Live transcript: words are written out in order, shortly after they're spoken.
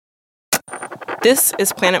This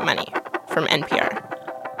is Planet Money from NPR.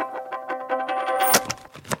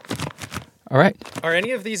 All right. Are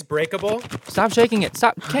any of these breakable? Stop shaking it.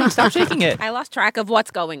 Kenny, stop shaking it. I lost track of what's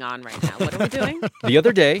going on right now. What are we doing? The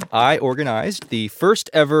other day, I organized the first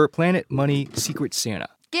ever Planet Money Secret Santa.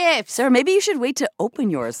 Gifts, or maybe you should wait to open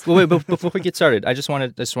yours. Well, wait, before we get started, I just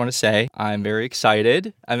want to say I'm very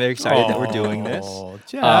excited. I'm very excited that we're doing this.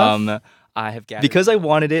 Jeff. I have gathered because I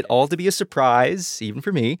wanted it all to be a surprise, even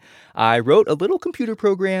for me. I wrote a little computer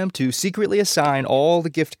program to secretly assign all the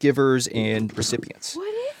gift givers and recipients.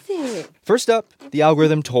 What is it? First up, the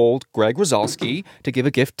algorithm told Greg Rosalsky to give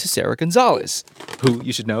a gift to Sarah Gonzalez, who,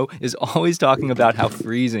 you should know, is always talking about how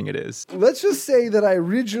freezing it is. Let's just say that I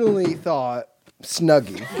originally thought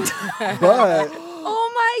Snuggie, but...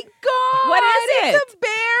 Oh my God! What is it? It's a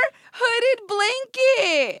bear hooded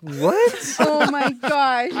blanket. What? Oh my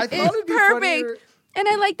gosh! I thought It's it'd be perfect. funnier. And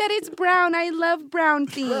I like that it's brown. I love brown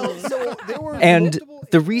themes. So there were And multiple-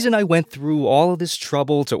 the reason I went through all of this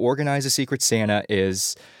trouble to organize a Secret Santa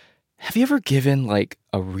is, have you ever given, like,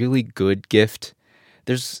 a really good gift?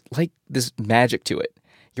 There's, like, this magic to it.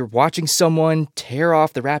 You're watching someone tear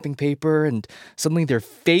off the wrapping paper and suddenly their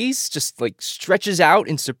face just, like, stretches out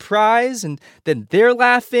in surprise and then they're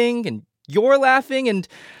laughing and you're laughing and,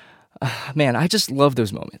 man, I just love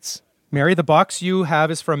those moments. Mary, the box you have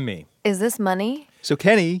is from me. Is this money? So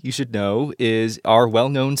Kenny, you should know, is our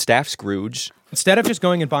well-known staff Scrooge. Instead of just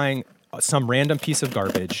going and buying some random piece of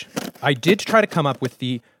garbage, I did try to come up with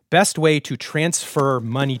the best way to transfer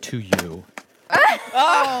money to you.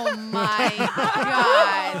 Oh my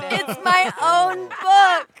God! It's my own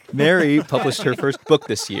book. Mary published her first book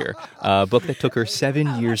this year, a book that took her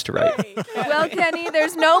 7 years to write. Well, Kenny,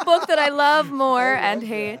 there's no book that I love more and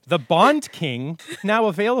hate. The Bond King, now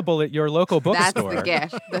available at your local bookstore. That's the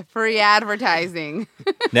gift. The free advertising.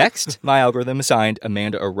 Next, my algorithm assigned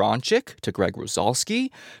Amanda Aronchik to Greg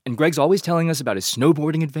Rosalsky. And Greg's always telling us about his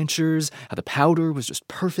snowboarding adventures, how the powder was just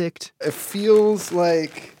perfect. It feels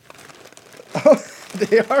like...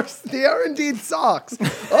 They are indeed socks.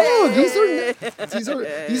 Oh,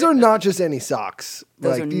 these are not just any socks.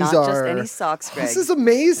 Those like, are these not are just any socks, Greg. This is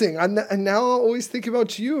amazing. And now I'll always think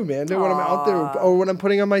about you, Amanda, when I'm out there or when I'm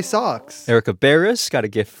putting on my socks. Erica Barris got a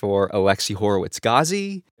gift for Alexi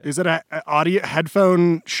Horowitz-Ghazi. Is it a audio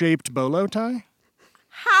headphone-shaped bolo tie?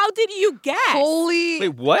 How did you guess? Holy...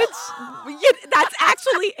 Wait, what? That's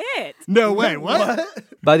actually it. No way, what?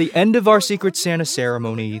 By the end of our Secret Santa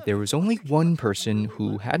ceremony, there was only one person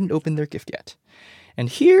who hadn't opened their gift yet. And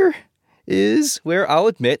here is where I'll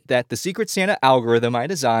admit that the Secret Santa algorithm I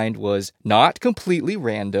designed was not completely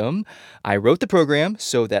random. I wrote the program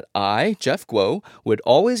so that I, Jeff Guo, would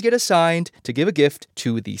always get assigned to give a gift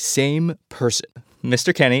to the same person.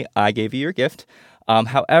 Mr. Kenny, I gave you your gift.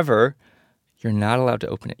 However, you're not allowed to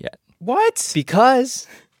open it yet. What? Because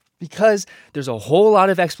there's a whole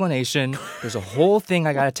lot of explanation. There's a whole thing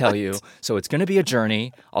I got to tell you. So it's going to be a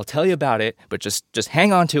journey. I'll tell you about it, but just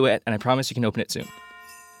hang on to it, and I promise you can open it soon.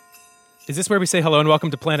 Is this where we say hello and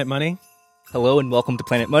welcome to Planet Money? Hello and welcome to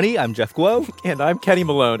Planet Money. I'm Jeff Guo. And I'm Kenny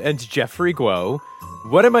Malone and Jeffrey Guo.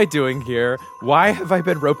 What am I doing here? Why have I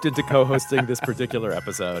been roped into co-hosting this particular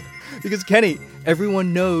episode? Because, Kenny,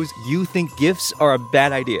 everyone knows you think gifts are a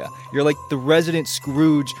bad idea. You're like the resident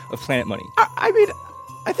Scrooge of Planet Money. I mean,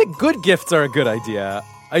 I think good gifts are a good idea.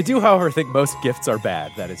 I do, however, think most gifts are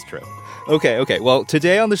bad. That is true. Okay. Well,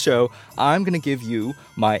 today on the show, I'm going to give you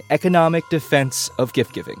my economic defense of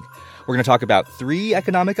gift giving. We're going to talk about 3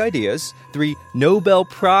 economic ideas, 3 Nobel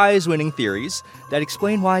Prize-winning theories that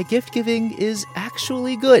explain why gift giving is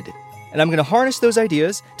actually good. And I'm going to harness those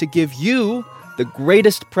ideas to give you the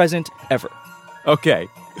greatest present ever. Okay,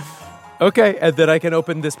 and then I can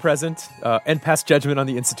open this present and pass judgment on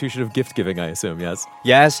the institution of gift giving, I assume, yes?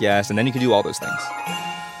 Yes, and then you can do all those things.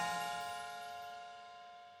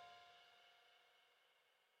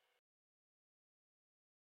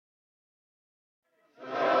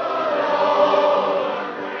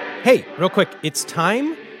 Hey, real quick, it's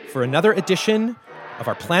time for another edition of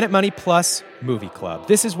our Planet Money Plus Movie Club.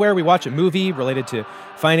 This is where we watch a movie related to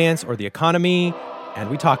finance or the economy,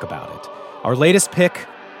 and we talk about it. Our latest pick,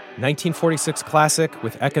 1946 classic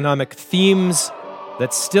with economic themes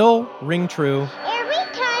that still ring true. Every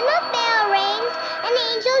time a bell rings, an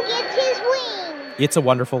angel gets his wings. It's a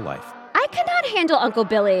Wonderful Life. I cannot handle Uncle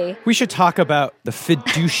Billy. We should talk about the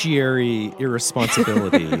fiduciary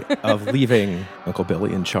irresponsibility of leaving Uncle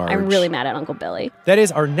Billy in charge. I'm really mad at Uncle Billy. That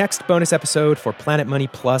is our next bonus episode for Planet Money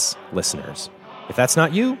Plus listeners. If that's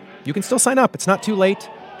not you, you can still sign up. It's not too late.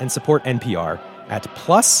 And support NPR at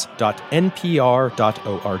plus.npr.org.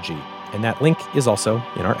 And that link is also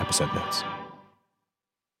in our episode notes.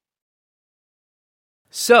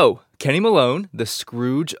 So, Kenny Malone, the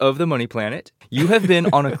Scrooge of the Money Planet, you have been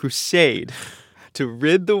on a crusade to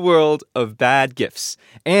rid the world of bad gifts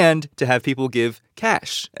and to have people give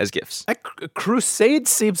cash as gifts. A crusade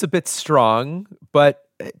seems a bit strong, but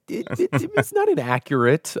it's not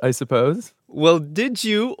inaccurate, I suppose. Well, did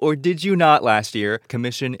you or did you not last year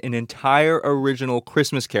commission an entire original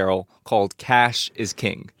Christmas carol called Cash is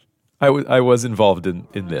King? I was involved in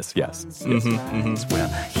this, yes. Well,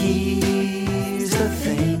 here's the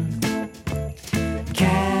thing.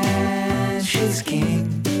 Cash is king.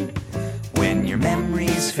 When your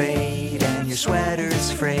memories fade and your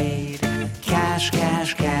sweater's frayed, cash,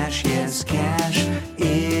 cash, cash, yes, cash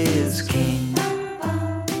is king.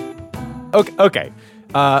 Okay.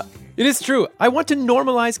 It is true. I want to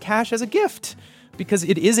normalize cash as a gift because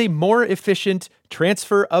it is a more efficient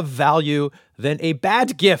transfer of value than a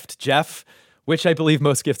bad gift, Jeff, which I believe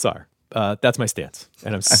most gifts are. That's my stance,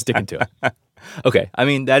 and I'm sticking to it. Okay, I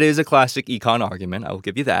mean, that is a classic econ argument. I will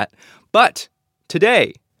give you that. But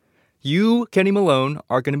today, you, Kenny Malone,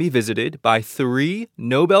 are going to be visited by 3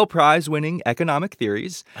 Nobel Prize-winning economic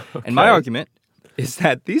theories. Okay. And my argument is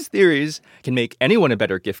that these theories can make anyone a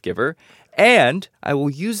better gift giver, and I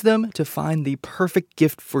will use them to find the perfect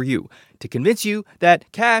gift for you, to convince you that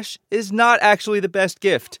cash is not actually the best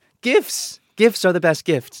gift. Gifts are the best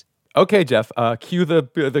gifts. Okay, Jeff, cue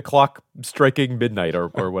the clock striking midnight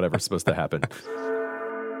or whatever's supposed to happen.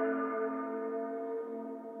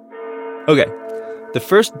 Okay, the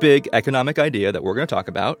first big economic idea that we're going to talk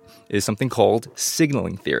about is something called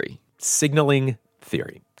signaling theory. Signaling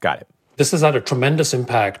theory. Got it. This has had a tremendous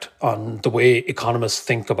impact on the way economists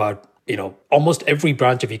think about, almost every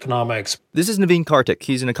branch of economics. This is Naveen Kartik.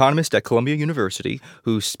 He's an economist at Columbia University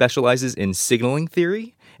who specializes in signaling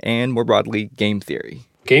theory and, more broadly, game theory.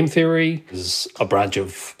 Game theory is a branch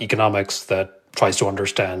of economics that tries to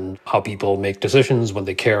understand how people make decisions when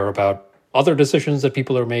they care about other decisions that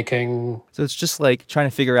people are making. So it's just like trying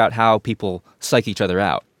to figure out how people psych each other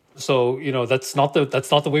out. So, that's not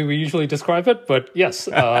the way we usually describe it, but yes,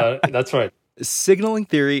 that's right. Signaling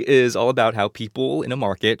theory is all about how people in a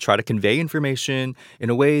market try to convey information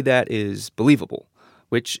in a way that is believable,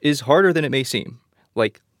 which is harder than it may seem.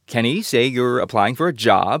 Like, Kenny, say you're applying for a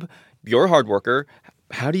job, you're a hard worker.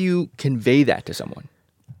 How do you convey that to someone?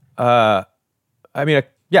 I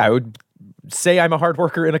would say I'm a hard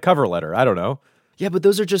worker in a cover letter. I don't know. Yeah, but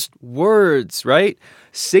those are just words, right?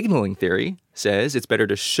 Signaling theory says it's better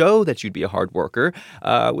to show that you'd be a hard worker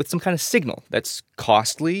with some kind of signal that's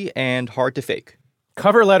costly and hard to fake.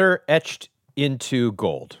 Cover letter etched into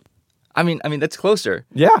gold. I mean, that's closer.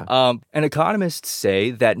 Yeah. And economists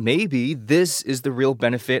say that maybe this is the real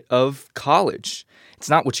benefit of college. It's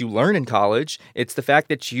not what you learn in college. It's the fact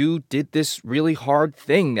that you did this really hard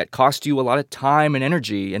thing that cost you a lot of time and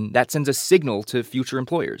energy, and that sends a signal to future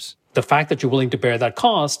employers. The fact that you're willing to bear that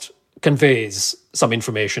cost conveys some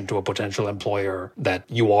information to a potential employer that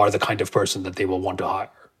you are the kind of person that they will want to hire.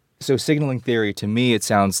 So signaling theory, to me, it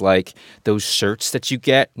sounds like those shirts that you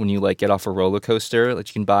get when you get off a roller coaster that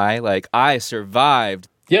you can buy, like, I survived.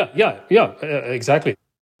 Yeah, exactly.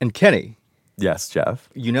 And Kenny. Yes, Jeff.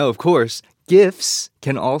 Of course, gifts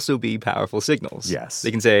can also be powerful signals. Yes.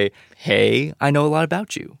 They can say, hey, I know a lot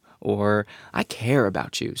about you. Or, I care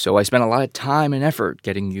about you, so I spent a lot of time and effort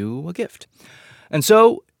getting you a gift. And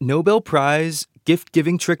so, Nobel Prize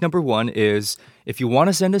gift-giving trick number 1 is, if you want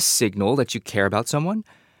to send a signal that you care about someone,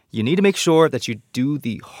 you need to make sure that you do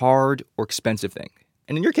the hard or expensive thing.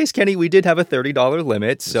 And in your case, Kenny, we did have a $30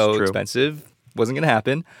 limit, so expensive wasn't going to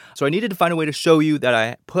happen. So I needed to find a way to show you that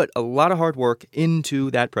I put a lot of hard work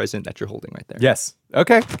into that present that you're holding right there. Yes.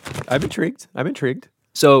 Okay. I'm intrigued.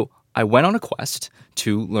 So I went on a quest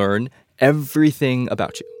to learn everything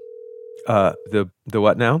about you. The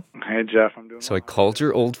what now? Hey, Jeff, I'm doing So I called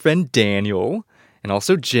your old friend Daniel and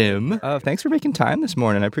also Jim. Thanks for making time this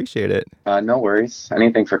morning. I appreciate it. No worries.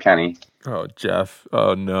 Anything for Kenny. Oh, Jeff.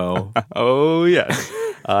 Oh, no. Oh, yes.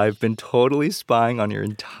 I've been totally spying on your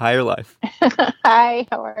entire life. Hi,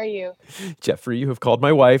 how are you? Jeffrey, you have called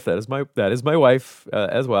my wife. That is my wife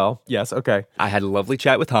as well. Yes, okay. I had a lovely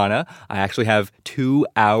chat with Hannah. I actually have 2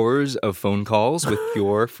 hours of phone calls with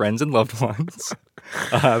your friends and loved ones.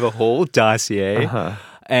 I have a whole dossier.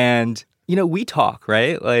 And, we talk,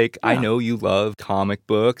 right? Like, yeah. I know you love comic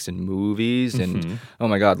books and movies and, oh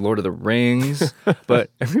my God, Lord of the Rings. but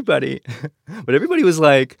everybody was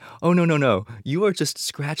like, oh, no. You are just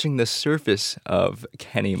scratching the surface of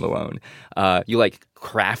Kenny Malone. You like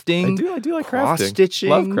crafting. I do like crafting. Cross-stitching.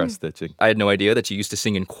 Love cross-stitching. I had no idea that you used to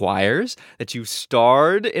sing in choirs, that you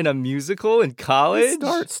starred in a musical in college.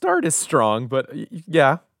 Start is strong, but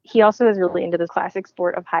yeah. he also is really into this classic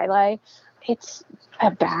sport of highlight. It's a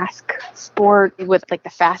Basque sport with like the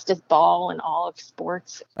fastest ball in all of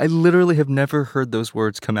sports. I literally have never heard those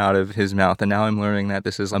words come out of his mouth, and now I'm learning that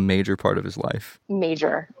this is a major part of his life.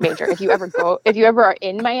 Major. If you ever are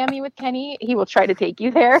in Miami with Kenny, he will try to take you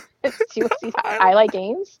there to see these highlight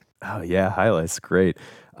games. Oh, yeah, highlights. Great.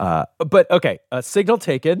 But okay, signal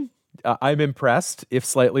taken. I'm impressed, if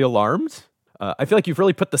slightly alarmed. I feel like you've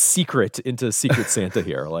really put the secret into Secret Santa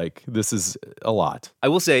here. Like, this is a lot. I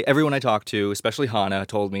will say, everyone I talked to, especially Hannah,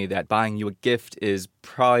 told me that buying you a gift is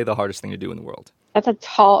probably the hardest thing to do in the world. That's a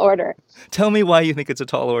tall order. Tell me why you think it's a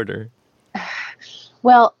tall order.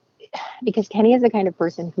 Well, because Kenny is the kind of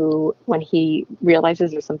person who, when he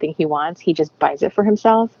realizes there's something he wants, he just buys it for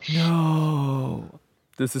himself. No.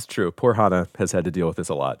 This is true. Poor Hannah has had to deal with this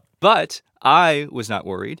a lot. But I was not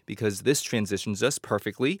worried because this transitions us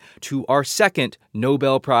perfectly to our second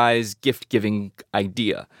Nobel Prize gift-giving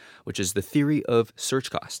idea, which is the theory of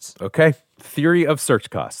search costs. Okay. Theory of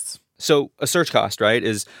search costs. So a search cost, right,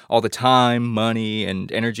 is all the time, money,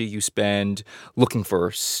 and energy you spend looking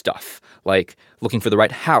for stuff, like looking for the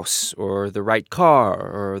right house or the right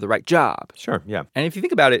car or the right job. Sure, yeah. And if you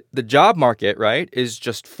think about it, the job market, right, is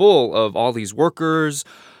just full of all these workers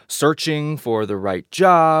searching for the right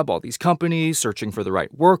job, all these companies searching for the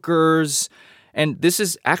right workers. And this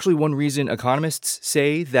is actually one reason economists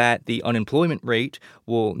say that the unemployment rate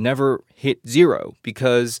will never hit zero,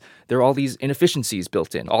 because there are all these inefficiencies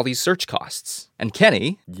built in, all these search costs. And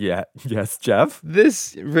Kenny. Yeah. Yes, Jeff?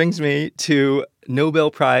 This brings me to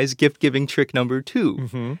Nobel Prize gift-giving trick number 2.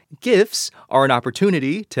 Mm-hmm. Gifts are an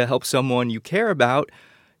opportunity to help someone you care about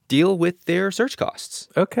deal with their search costs.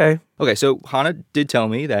 Okay, so Hannah did tell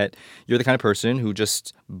me that you're the kind of person who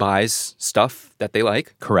just buys stuff that they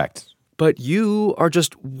like. Correct. But you are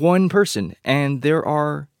just one person, and there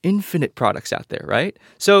are infinite products out there, right?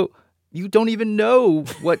 So you don't even know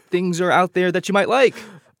what things are out there that you might like.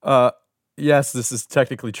 Yes, this is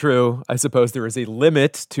technically true. I suppose there is a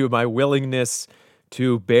limit to my willingness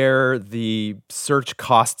to bear the search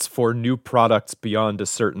costs for new products beyond a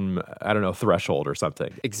certain, threshold or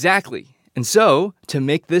something. Exactly. And so, to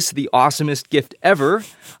make this the awesomest gift ever,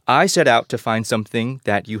 I set out to find something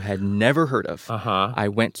that you had never heard of. Uh-huh. I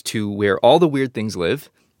went to where all the weird things live,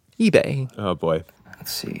 eBay. Oh, boy.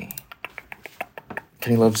 Let's see.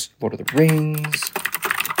 Kenny loves Lord of the Rings.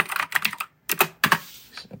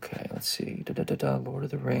 Okay, let's see. Lord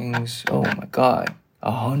of the Rings. Oh, my God.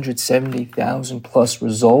 170,000 plus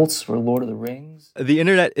results for Lord of the Rings. The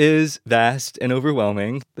internet is vast and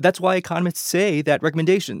overwhelming, but that's why economists say that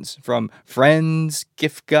recommendations from friends,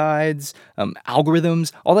 gift guides,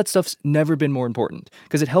 algorithms, all that stuff's never been more important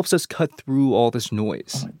because it helps us cut through all this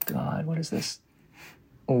noise. Oh my God, what is this?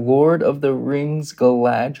 Lord of the Rings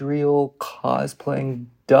Galadriel cosplaying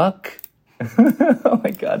duck? Oh my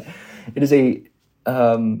God. It is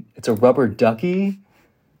it's a rubber ducky,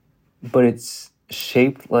 but it's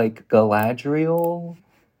shaped like Galadriel.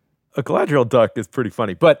 A Galadriel duck is pretty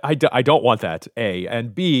funny, but I don't want that, A.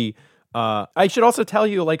 And B, I should also tell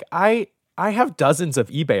you, like, I have dozens of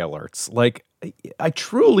eBay alerts. Like, I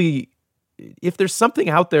truly, if there's something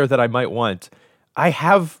out there that I might want, I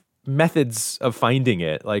have methods of finding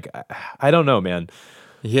it. Like, I don't know, man.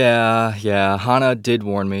 Yeah. Hannah did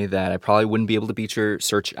warn me that I probably wouldn't be able to beat your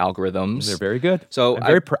search algorithms. They're very good. So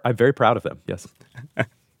I'm very proud of them, yes.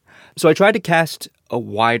 So I tried to cast a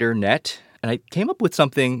wider net, and I came up with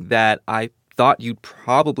something that I thought you'd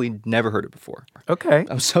probably never heard of before. Okay.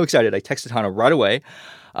 I was so excited. I texted Hannah right away.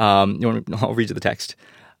 I'll read you the text.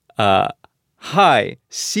 Hi,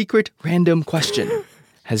 secret random question.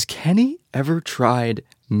 Has Kenny ever tried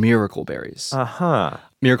miracle berries? Uh-huh.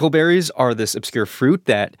 Miracle berries are this obscure fruit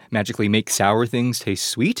that magically makes sour things taste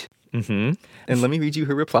sweet. Mm-hmm. And let me read you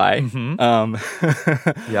her reply.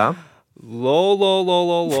 Mm-hmm. Yeah.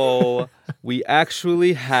 Lol. We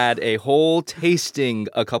actually had a whole tasting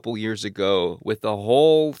a couple years ago with the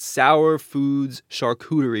whole Sour Foods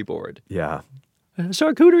charcuterie board. Yeah.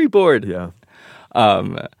 Charcuterie board. Yeah.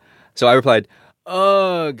 So I replied,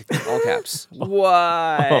 ugh, all caps.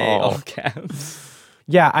 Why? Oh. All caps.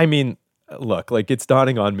 Yeah, I mean, look, like, it's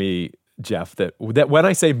dawning on me, Jeff, that when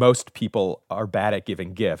I say most people are bad at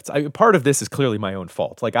giving gifts, part of this is clearly my own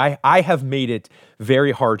fault. Like, I have made it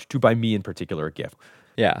very hard to buy me in particular a gift.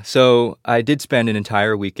 Yeah, so I did spend an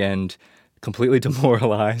entire weekend completely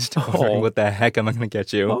demoralized over what the heck am I going to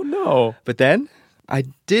get you. Oh, no. But then I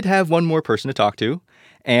did have one more person to talk to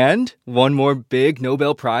and one more big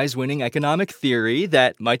Nobel Prize winning economic theory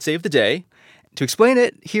that might save the day. To explain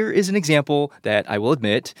it, here is an example that I will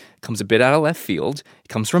admit comes a bit out of left field. It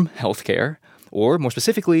comes from healthcare, or more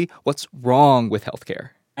specifically, what's wrong with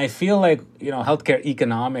healthcare. I feel like, healthcare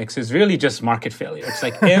economics is really just market failure. It's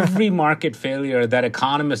like every market failure that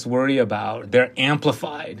economists worry about, they're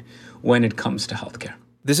amplified when it comes to healthcare.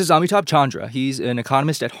 This is Amitabh Chandra. He's an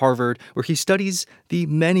economist at Harvard where he studies the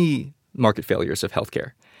many market failures of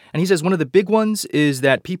healthcare. And he says one of the big ones is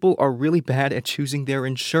that people are really bad at choosing their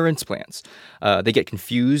insurance plans. They get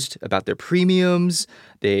confused about their premiums.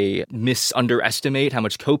 They underestimate how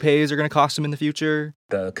much copays are going to cost them in the future.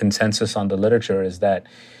 The consensus on the literature is that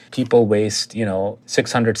people waste, $600,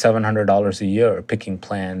 $700 a year picking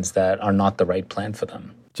plans that are not the right plan for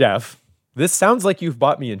them. Jeff, this sounds like you've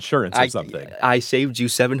bought me insurance or something. I saved you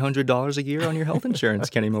 $700 a year on your health insurance,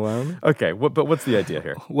 Kenny Malone. Okay, but what's the idea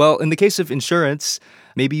here? Well, in the case of insurance,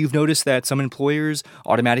 maybe you've noticed that some employers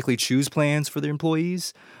automatically choose plans for their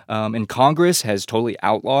employees. And Congress has totally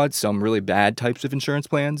outlawed some really bad types of insurance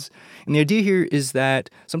plans. And the idea here is that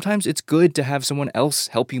sometimes it's good to have someone else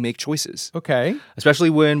help you make choices. Okay. Especially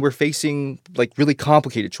when we're facing really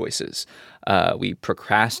complicated choices. We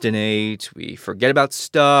procrastinate, we forget about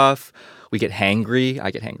stuff, we get hangry. I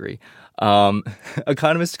get hangry.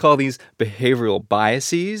 Economists call these behavioral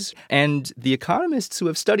biases. And the economists who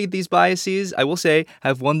have studied these biases, I will say,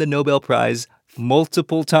 have won the Nobel Prize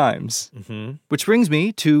multiple times. Mm-hmm. Which brings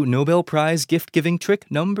me to Nobel Prize gift-giving trick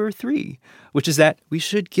number 3, which is that we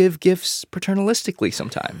should give gifts paternalistically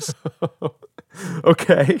sometimes.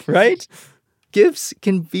 Okay. Right? Gifts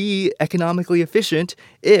can be economically efficient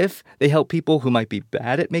if they help people who might be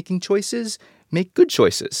bad at making choices make good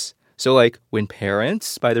choices. So when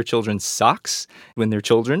parents buy their children socks, when their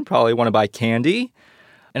children probably want to buy candy.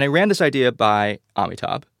 And I ran this idea by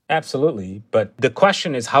Amitabh. Absolutely. But the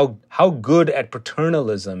question is how good at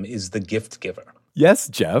paternalism is the gift giver? Yes,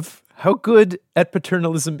 Jeff. How good at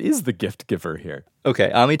paternalism is the gift giver here? Okay,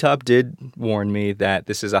 Amitabh did warn me that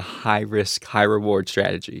this is a high-risk, high-reward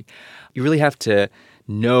strategy. You really have to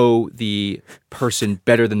know the person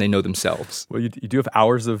better than they know themselves. Well, you do have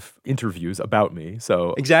hours of interviews about me,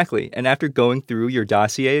 so... Exactly. And after going through your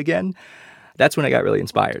dossier again, that's when I got really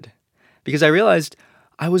inspired. Because I realized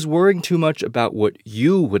I was worrying too much about what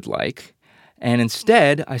you would like, and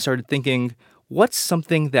instead I started thinking, what's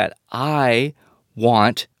something that I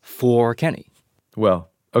want for Kenny? Well,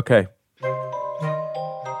 okay.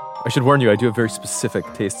 I should warn you, I do have very specific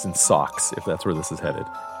tastes in socks, if that's where this is headed.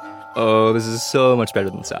 Oh, this is so much better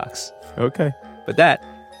than socks. Okay. But that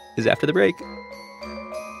is after the break.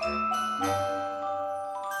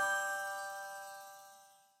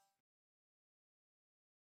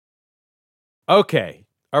 Okay.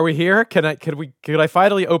 Are we here? Can I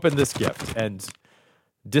finally open this gift and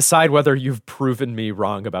decide whether you've proven me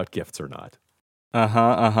wrong about gifts or not?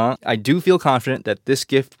 I do feel confident that this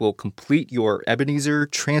gift will complete your Ebenezer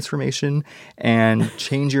transformation and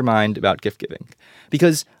change your mind about gift giving.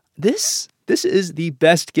 Because this is the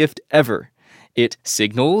best gift ever. It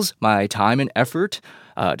signals my time and effort,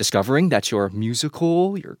 discovering that you're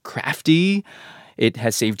musical, you're crafty. It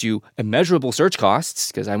has saved you immeasurable search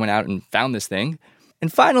costs because I went out and found this thing.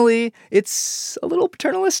 And finally, it's a little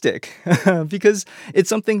paternalistic because it's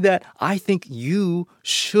something that I think you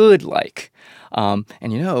should like. And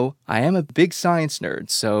I am a big science nerd,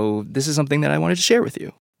 so this is something that I wanted to share with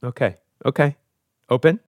you. Okay.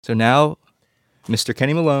 Open. So now, Mr.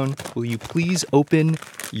 Kenny Malone, will you please open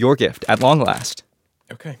your gift at long last?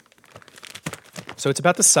 Okay. So it's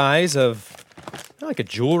about the size of like a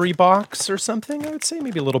jewelry box or something, I would say.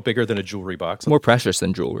 Maybe a little bigger than a jewelry box. More precious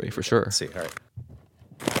than jewelry, for sure. Let's see. All right.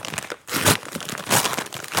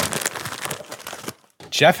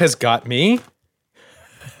 Jeff has got me.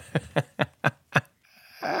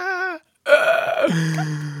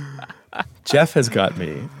 Jeff has got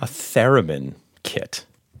me a theremin kit.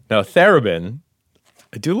 Now, theremin,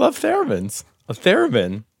 I do love theremins. A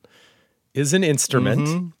theremin is an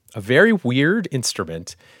instrument, a very weird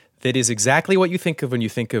instrument that is exactly what you think of when you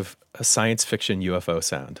think of a science fiction UFO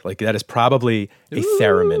sound. Like that is probably a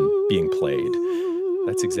theremin being played.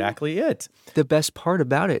 That's exactly it. The best part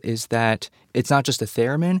about it is that it's not just a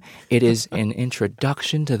theremin, it is an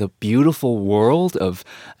introduction to the beautiful world of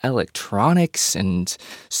electronics and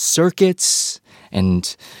circuits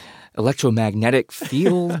and electromagnetic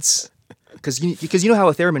fields. Because you know how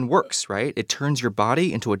a theremin works, right? It turns your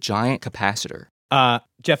body into a giant capacitor.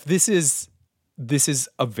 Jeff, this is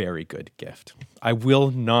a very good gift. I will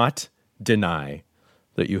not deny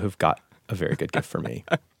that you have got a very good gift for me.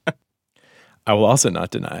 I will also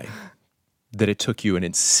not deny that it took you an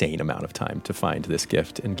insane amount of time to find this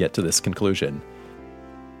gift and get to this conclusion.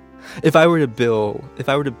 If I were to bill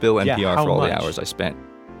NPR for all much? the hours I spent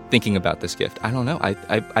thinking about this gift. I don't know.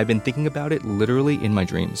 I've been thinking about it literally in my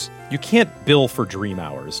dreams. You can't bill for dream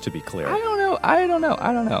hours, to be clear. I don't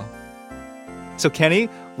know. So, Kenny,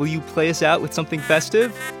 will you play us out with something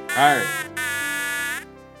festive? All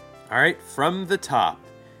right, from the top.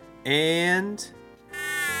 And...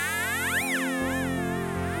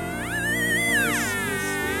 Christmas,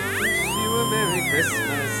 we wish you a Merry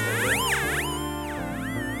Christmas.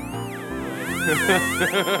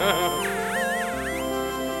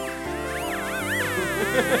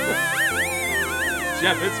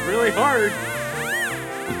 Jeff, it's really hard.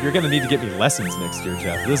 You're going to need to get me lessons next year,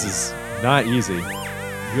 Jeff. This is not easy.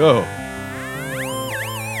 Go.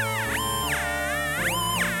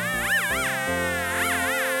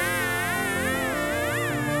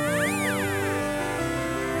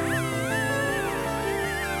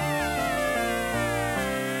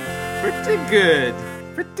 Pretty good.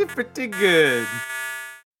 Pretty good.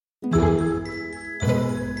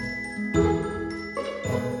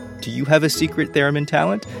 Do you have a secret theremin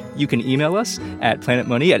talent? You can email us at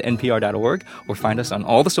planetmoney@npr.org or find us on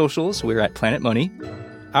all the socials. We're at Planet Money.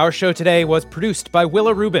 Our show today was produced by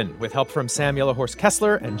Willa Rubin with help from Sam Yellowhorse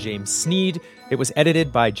Kessler and James Sneed. It was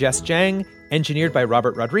edited by Jess Jang, engineered by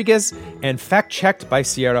Robert Rodriguez, and fact-checked by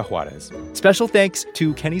Sierra Juarez. Special thanks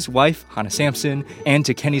to Kenny's wife, Hannah Sampson, and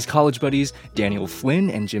to Kenny's college buddies, Daniel Flynn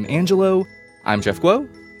and Jim Angelo. I'm Jeff Guo.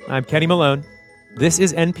 I'm Kenny Malone. This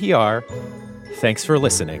is NPR. Thanks for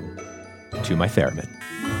listening to my theremin.